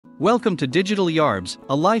Welcome to Digital Yarbs,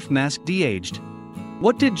 a life mask de-aged.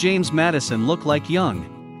 What did James Madison look like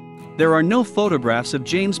young? There are no photographs of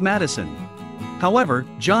James Madison. However,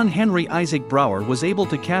 John Henri Isaac Browere was able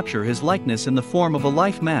to capture his likeness in the form of a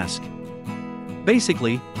life mask.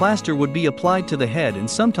 Basically, plaster would be applied to the head and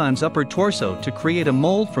sometimes upper torso to create a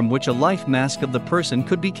mold from which a life mask of the person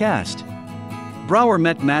could be cast. Broweer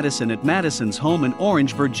met Madison at Madison's home in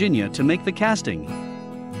Orange, Virginia to make the casting.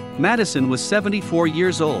 Madison was 74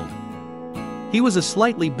 years old. He was a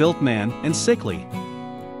slightly built man and sickly.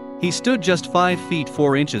 He stood just 5 feet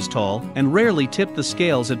 4 inches tall and rarely tipped the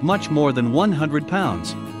scales at much more than 100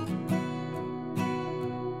 pounds.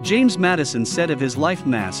 James Madison said of his life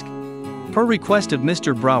mask, "Per request of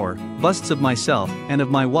Mr. Broweer, busts of myself and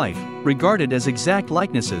of my wife, regarded as exact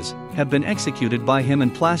likenesses, have been executed by him in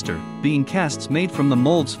plaster, being casts made from the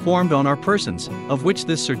molds formed on our persons, of which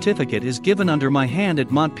this certificate is given under my hand at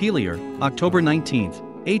Montpelier, October 19,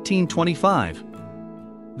 1825.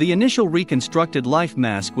 The initial reconstructed life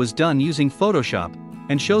mask was done using Photoshop,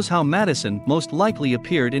 and shows how Madison most likely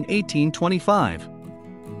appeared in 1825.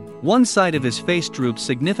 One side of his face droops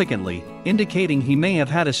significantly, indicating he may have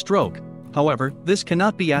had a stroke. However, this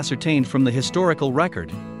cannot be ascertained from the historical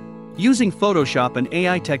record. Using Photoshop and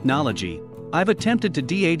AI technology, I've attempted to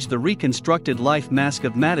de-age the reconstructed life mask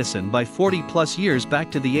of Madison by 40+ years back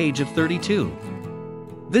to the age of 32.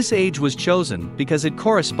 This age was chosen because it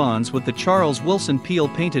corresponds with the Charles Wilson Peale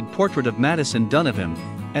painted portrait of Madison done of him,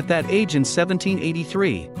 at that age in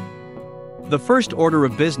 1783. The first order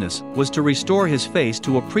of business was to restore his face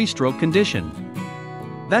to a pre-stroke condition.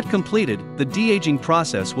 That completed, the de-aging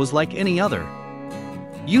process was like any other.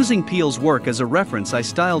 Using Peale's work as a reference, I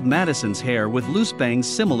styled Madison's hair with loose bangs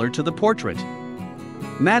similar to the portrait.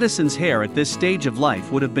 Madison's hair at this stage of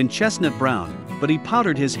life would have been chestnut brown, but he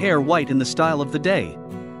powdered his hair white in the style of the day.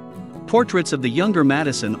 Portraits of the younger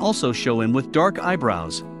Madison also show him with dark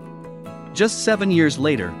eyebrows. Just 7 years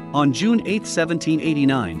later, on June 8,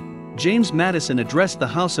 1789, James Madison addressed the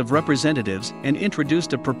House of Representatives and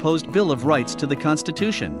introduced a proposed Bill of Rights to the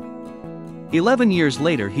Constitution. 11 years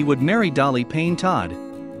later he would marry Dolly Payne Todd.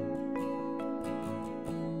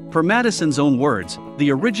 Per Madison's own words,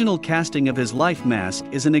 the original casting of his life mask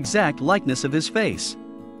is an exact likeness of his face.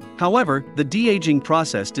 However, the de-aging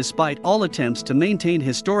process, despite all attempts to maintain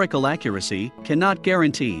historical accuracy, cannot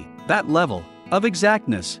guarantee that level of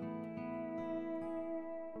exactness.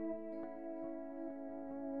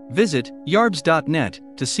 Visit yarbs.net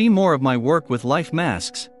to see more of my work with life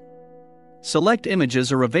masks. Select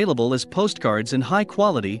images are available as postcards in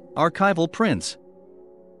high-quality, archival prints.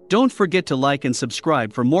 Don't forget to like and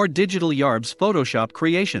subscribe for more Digital Yarbs Photoshop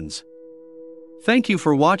creations. Thank you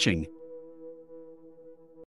for watching.